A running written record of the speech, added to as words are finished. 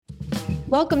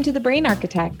Welcome to The Brain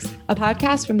Architects, a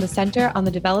podcast from the Center on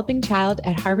the Developing Child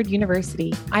at Harvard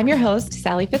University. I'm your host,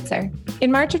 Sally Fitzer.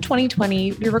 In March of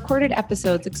 2020, we recorded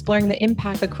episodes exploring the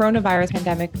impact the coronavirus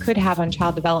pandemic could have on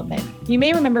child development. You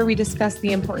may remember we discussed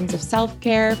the importance of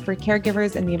self-care for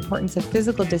caregivers and the importance of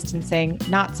physical distancing,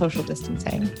 not social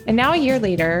distancing. And now, a year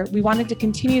later, we wanted to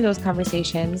continue those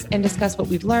conversations and discuss what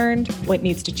we've learned, what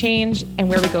needs to change, and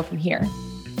where we go from here.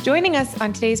 Joining us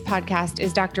on today's podcast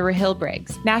is Dr. Rahil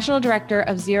Briggs, National Director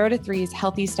of 0 to 3's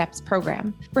Healthy Steps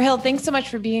program. Rahil, thanks so much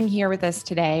for being here with us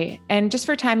today. And just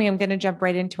for timing, I'm going to jump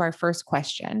right into our first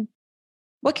question.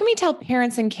 What can we tell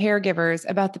parents and caregivers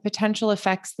about the potential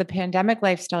effects the pandemic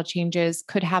lifestyle changes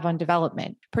could have on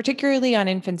development, particularly on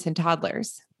infants and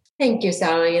toddlers? Thank you,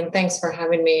 Sally, and thanks for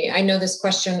having me. I know this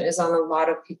question is on a lot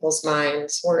of people's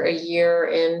minds. We're a year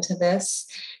into this.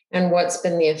 And what's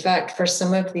been the effect for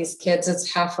some of these kids?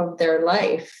 It's half of their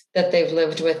life that they've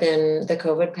lived within the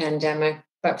COVID pandemic.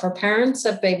 But for parents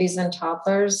of babies and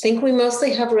toddlers, I think we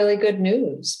mostly have really good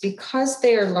news because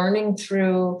they are learning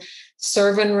through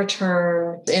serve and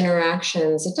return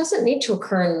interactions. It doesn't need to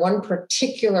occur in one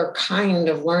particular kind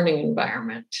of learning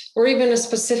environment or even a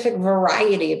specific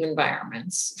variety of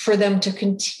environments for them to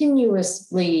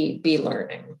continuously be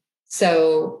learning.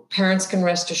 So parents can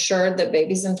rest assured that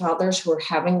babies and toddlers who are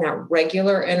having that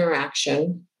regular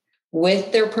interaction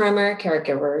with their primary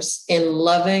caregivers in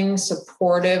loving,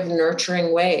 supportive,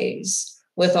 nurturing ways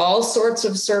with all sorts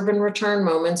of serve and return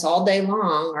moments all day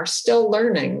long are still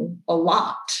learning a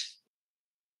lot.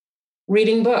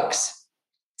 Reading books,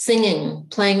 singing,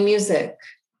 playing music,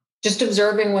 just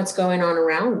observing what's going on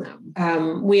around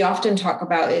them. We often talk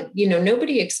about it,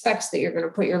 nobody expects that you're going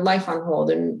to put your life on hold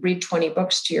and read 20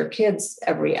 books to your kids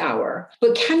every hour.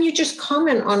 But can you just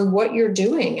comment on what you're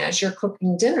doing as you're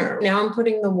cooking dinner? Now I'm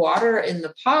putting the water in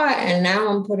the pot and now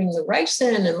I'm putting the rice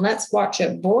in and let's watch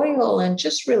it boil, and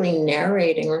just really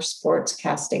narrating or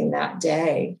sportscasting that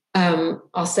day.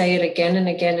 I'll say it again and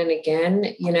again and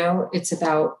again. It's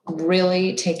about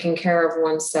really taking care of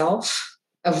oneself,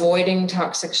 avoiding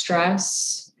toxic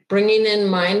stress, bringing in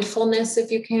mindfulness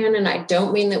if you can. And I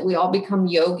don't mean that we all become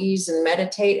yogis and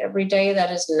meditate every day.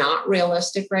 That is not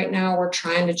realistic right now. We're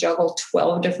trying to juggle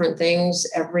 12 different things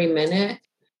every minute.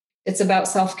 It's about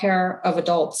self-care of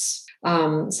adults.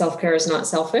 Self-care is not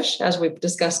selfish, as we've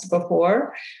discussed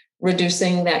before.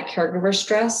 Reducing that caregiver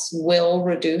stress will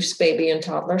reduce baby and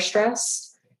toddler stress.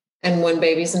 And when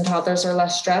babies and toddlers are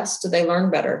less stressed, they learn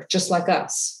better, just like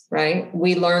us, right?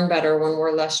 We learn better when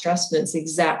we're less stressed, and it's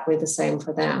exactly the same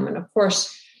for them. And of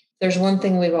course, there's one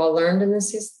thing we've all learned in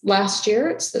this last year.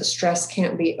 It's that stress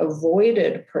can't be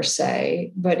avoided per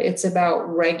se, but it's about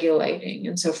regulating.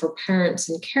 And so for parents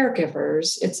and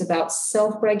caregivers, it's about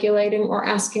self-regulating or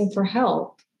asking for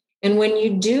help. And when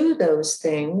you do those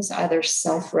things, either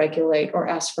self-regulate or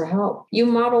ask for help, you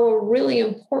model a really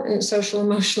important social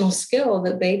emotional skill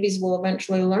that babies will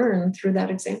eventually learn through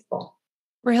that example.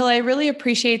 Rahil, I really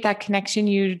appreciate that connection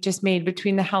you just made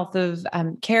between the health of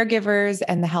caregivers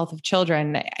and the health of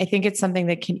children. I think it's something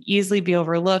that can easily be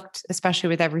overlooked, especially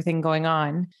with everything going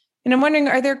on. And I'm wondering,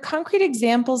 are there concrete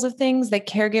examples of things that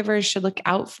caregivers should look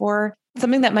out for?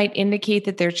 Something that might indicate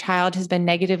that their child has been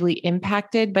negatively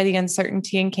impacted by the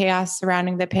uncertainty and chaos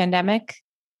surrounding the pandemic?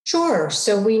 Sure.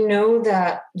 So we know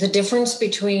that the difference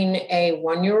between a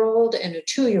 1-year-old and a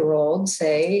 2-year-old,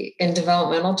 say, in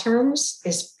developmental terms,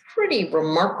 is pretty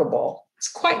remarkable. It's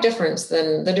quite different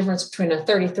than the difference between a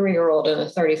 33-year-old and a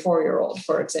 34-year-old,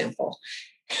 for example.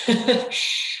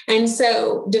 And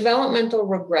so developmental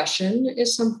regression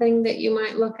is something that you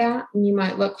might look at and you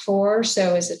might look for.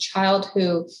 So as a child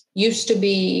who used to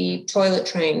be toilet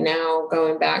trained, now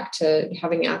going back to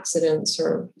having accidents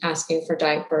or asking for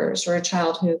diapers, or a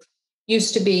child who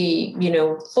used to be,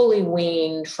 fully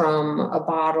weaned from a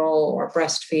bottle or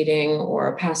breastfeeding or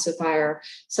a pacifier,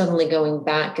 suddenly going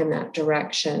back in that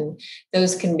direction.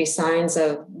 Those can be signs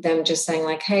of them just saying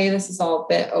like, hey, this is all a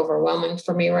bit overwhelming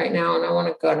for me right now. And I want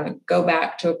to go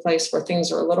back to a place where things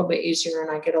are a little bit easier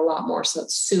and I get a lot more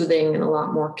soothing and a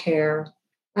lot more care.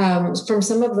 From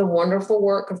some of the wonderful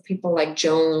work of people like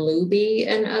Joan Luby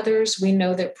and others, we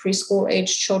know that preschool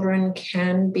age children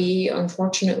can be,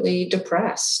 unfortunately,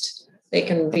 depressed. They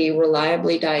can be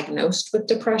reliably diagnosed with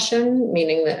depression,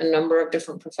 meaning that a number of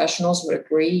different professionals would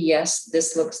agree, yes,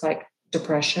 this looks like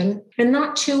depression. And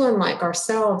not too unlike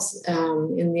ourselves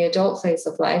in the adult phase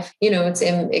of life.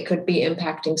 It could be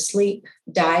impacting sleep,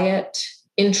 diet,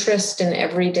 interest in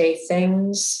everyday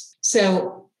things.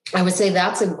 So I would say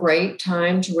that's a great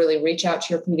time to really reach out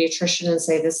to your pediatrician and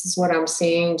say, this is what I'm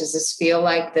seeing. Does this feel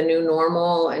like the new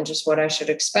normal and just what I should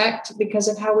expect because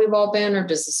of how we've all been? Or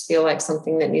does this feel like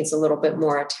something that needs a little bit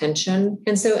more attention?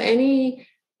 And so any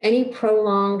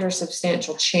prolonged or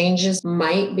substantial changes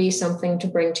might be something to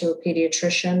bring to a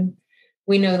pediatrician.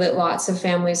 We know that lots of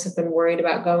families have been worried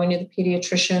about going to the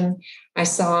pediatrician. I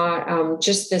saw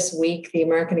just this week, the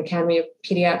American Academy of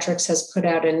Pediatrics has put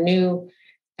out a new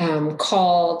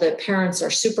call that parents are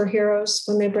superheroes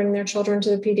when they bring their children to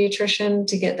the pediatrician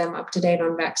to get them up to date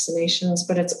on vaccinations.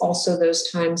 But it's also those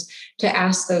times to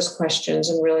ask those questions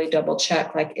and really double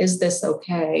check, like, is this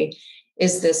okay?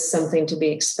 Is this something to be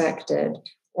expected?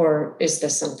 Or is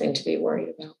this something to be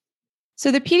worried about?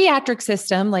 So the pediatric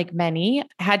system, like many,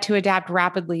 had to adapt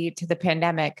rapidly to the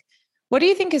pandemic. What do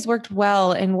you think has worked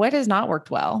well and what has not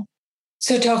worked well?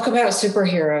 So talk about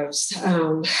superheroes.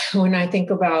 When I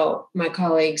think about my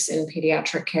colleagues in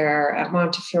pediatric care at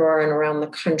Montefiore and around the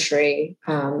country,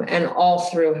 and all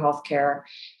through healthcare,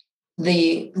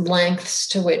 the lengths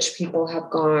to which people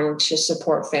have gone to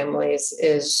support families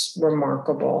is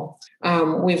remarkable.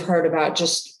 We've heard about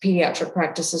just pediatric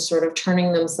practices sort of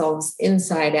turning themselves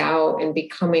inside out and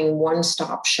becoming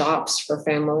one-stop shops for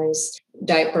families,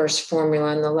 diapers,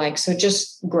 formula, and the like. So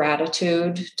just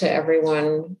gratitude to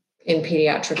everyone in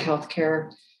pediatric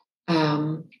healthcare.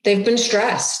 They've been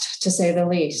stressed, to say the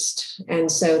least.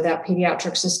 And so that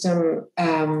pediatric system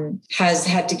has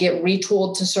had to get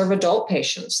retooled to serve adult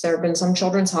patients. There have been some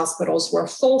children's hospitals where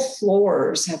full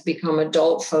floors have become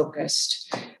adult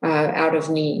focused out of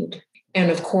need.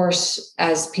 And of course,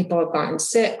 as people have gotten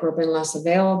sick or been less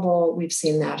available, we've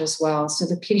seen that as well. So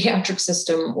the pediatric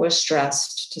system was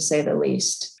stressed, to say the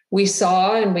least. We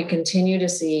saw and we continue to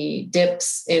see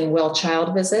dips in well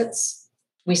child visits.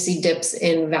 We see dips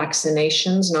in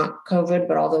vaccinations, not COVID,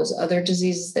 but all those other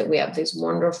diseases that we have these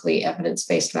wonderfully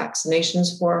evidence-based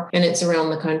vaccinations for, and it's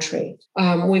around the country.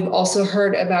 We've also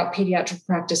heard about pediatric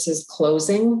practices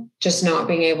closing, just not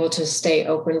being able to stay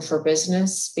open for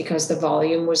business because the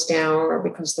volume was down or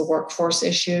because the workforce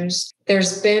issues.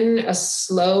 There's been a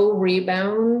slow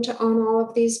rebound on all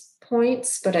of these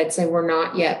points, but I'd say we're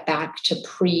not yet back to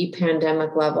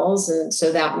pre-pandemic levels. And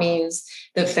so that means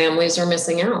that families are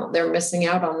missing out. They're missing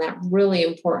out on that really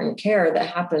important care that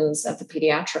happens at the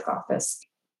pediatric office.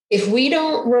 If we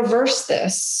don't reverse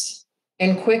this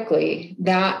and quickly,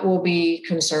 that will be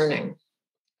concerning.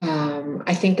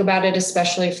 I think about it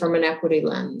especially from an equity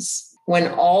lens. When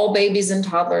all babies and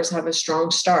toddlers have a strong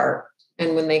start,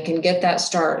 and when they can get that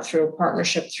start through a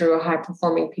partnership, through a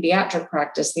high-performing pediatric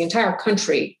practice, the entire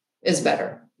country is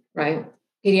better, right?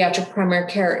 Pediatric primary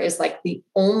care is like the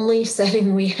only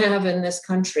setting we have in this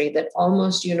country that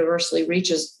almost universally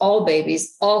reaches all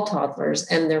babies, all toddlers,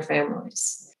 and their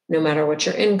families, no matter what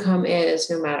your income is,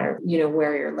 no matter,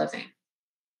 where you're living.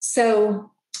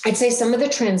 So I'd say some of the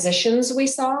transitions we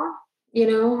saw,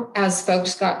 as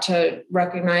folks got to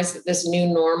recognize that this new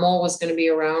normal was going to be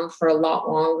around for a lot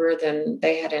longer than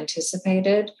they had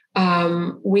anticipated.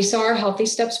 We saw our Healthy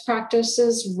Steps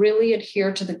practices really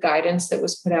adhere to the guidance that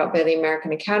was put out by the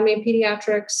American Academy of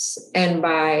Pediatrics and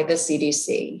by the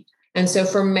CDC. And so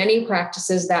for many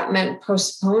practices, that meant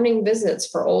postponing visits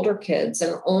for older kids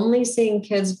and only seeing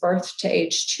kids birth to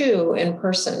age 2 in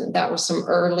person. That was some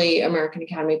early American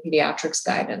Academy of Pediatrics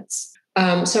guidance.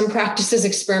 Some practices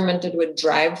experimented with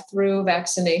drive-through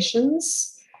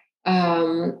vaccinations.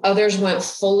 Others went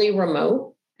fully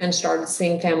remote and started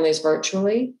seeing families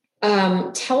virtually.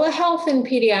 Telehealth in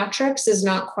pediatrics is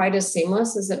not quite as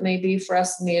seamless as it may be for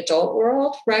us in the adult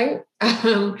world, right?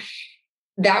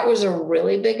 That was a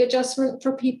really big adjustment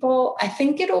for people. I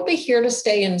think it'll be here to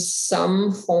stay in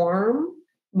some form,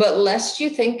 but lest you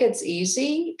think it's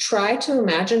easy, try to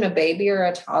imagine a baby or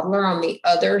a toddler on the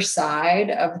other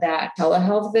side of that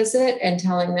telehealth visit and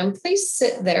telling them, please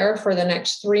sit there for the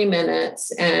next 3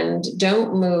 minutes and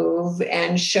don't move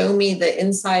and show me the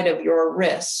inside of your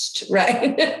wrist,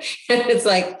 right? And it's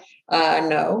like,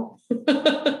 no.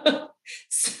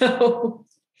 So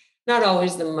not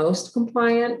always the most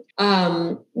compliant,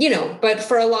 but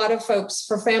for a lot of folks,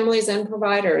 for families and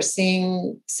providers,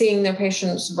 seeing their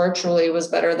patients virtually was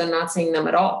better than not seeing them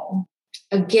at all.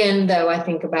 Again, though, I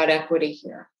think about equity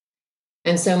here.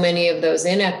 And so many of those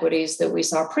inequities that we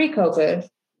saw pre-COVID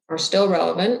are still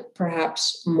relevant,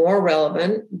 perhaps more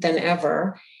relevant than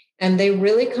ever. And they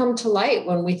really come to light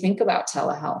when we think about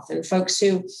telehealth and folks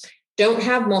who don't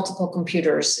have multiple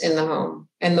computers in the home.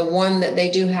 And the one that they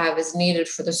do have is needed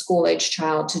for the school-age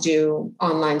child to do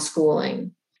online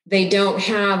schooling. They don't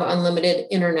have unlimited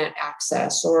internet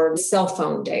access or cell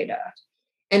phone data.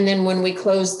 And then when we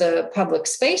close the public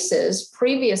spaces,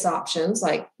 previous options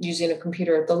like using a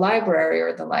computer at the library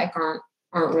or the like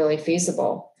aren't really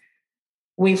feasible.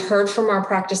 We've heard from our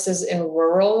practices in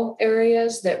rural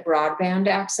areas that broadband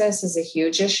access is a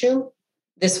huge issue.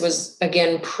 This was,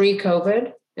 again,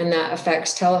 pre-COVID, and that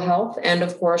affects telehealth and,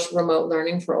 of course, remote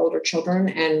learning for older children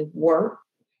and work.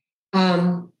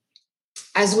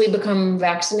 As we become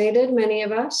vaccinated, many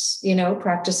of us,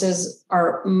 practices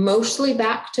are mostly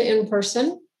back to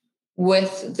in-person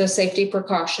with the safety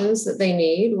precautions that they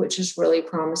need, which is really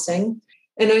promising.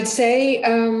 And I'd say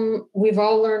we've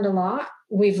all learned a lot.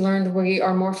 We've learned we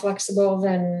are more flexible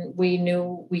than we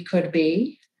knew we could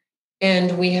be.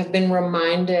 And we have been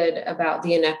reminded about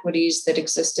the inequities that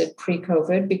existed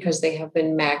pre-COVID because they have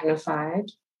been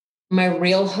magnified. My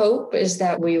real hope is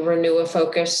that we renew a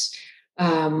focus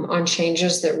on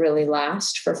changes that really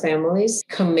last for families,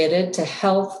 committed to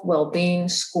health, well-being,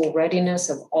 school readiness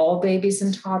of all babies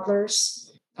and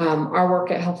toddlers. Our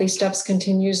work at Healthy Steps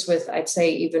continues with, I'd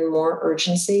say, even more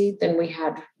urgency than we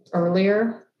had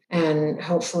earlier. And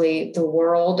hopefully the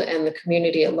world and the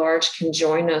community at large can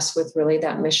join us with really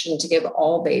that mission to give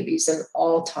all babies and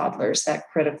all toddlers that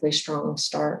critically strong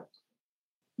start.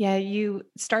 Yeah, you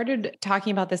started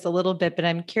talking about this a little bit, but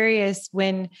I'm curious,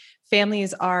 when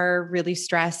families are really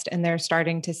stressed and they're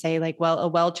starting to say like, well, a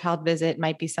well-child visit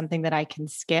might be something that I can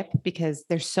skip because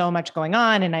there's so much going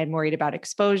on and I'm worried about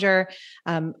exposure.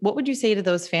 What would you say to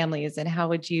those families, and how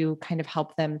would you kind of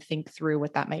help them think through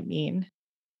what that might mean?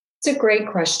 It's a great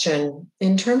question.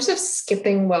 In terms of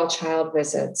skipping well-child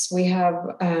visits, we have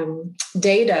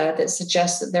data that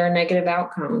suggests that there are negative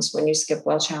outcomes when you skip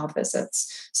well-child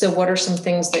visits. So what are some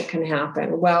things that can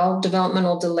happen? Well,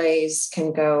 developmental delays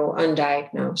can go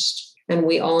undiagnosed. And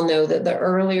we all know that the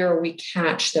earlier we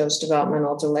catch those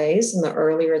developmental delays and the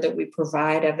earlier that we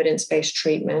provide evidence-based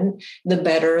treatment, the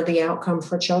better the outcome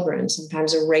for children,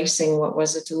 sometimes erasing what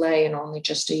was a delay in only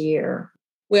just a year.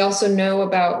 We also know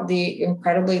about the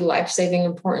incredibly life-saving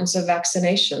importance of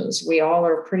vaccinations. We all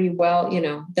are pretty well,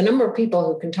 the number of people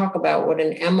who can talk about what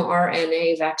an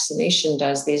mRNA vaccination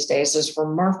does these days is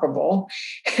remarkable.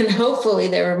 And hopefully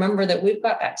they remember that we've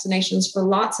got vaccinations for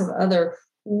lots of other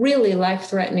really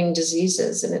life-threatening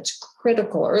diseases, and it's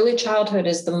critical. Early childhood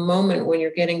is the moment when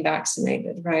you're getting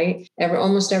vaccinated, right?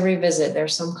 Almost every visit,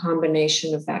 there's some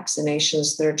combination of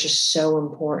vaccinations that are just so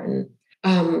important.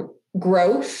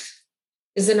 Growth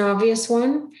is an obvious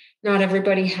one. Not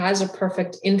everybody has a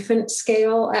perfect infant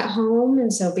scale at home.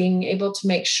 And so being able to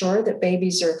make sure that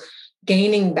babies are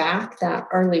gaining back that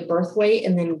early birth weight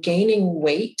and then gaining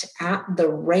weight at the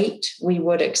rate we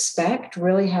would expect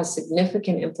really has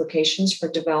significant implications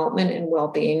for development and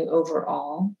well-being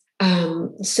overall.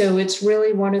 So it's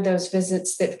really one of those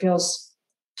visits that feels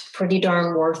pretty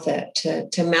darn worth it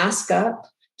to mask up,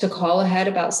 to call ahead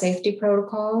about safety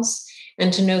protocols,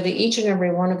 and to know that each and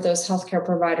every one of those healthcare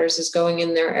providers is going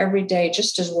in there every day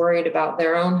just as worried about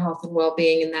their own health and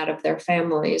well-being and that of their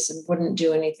families, and wouldn't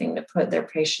do anything to put their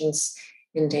patients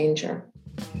in danger.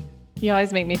 You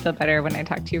always make me feel better when I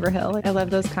talk to you, Rahil. I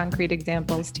love those concrete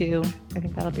examples too. I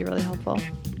think that'll be really helpful.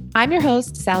 I'm your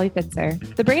host, Sally Fitzer.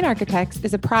 The Brain Architects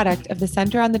is a product of the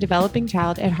Center on the Developing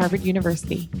Child at Harvard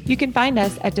University. You can find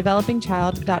us at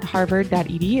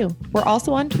developingchild.harvard.edu. We're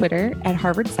also on Twitter at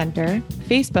Harvard Center,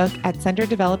 Facebook at Center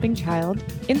Developing Child,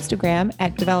 Instagram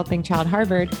at Developing Child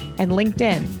Harvard, and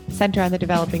LinkedIn, Center on the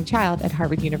Developing Child at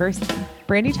Harvard University.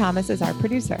 Brandy Thomas is our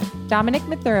producer. Dominic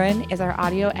Mathurin is our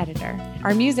audio editor.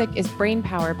 Our music is Brain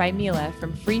Power by Mila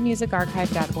from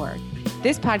freemusicarchive.org.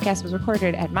 This podcast was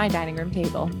recorded at my dining room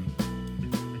table.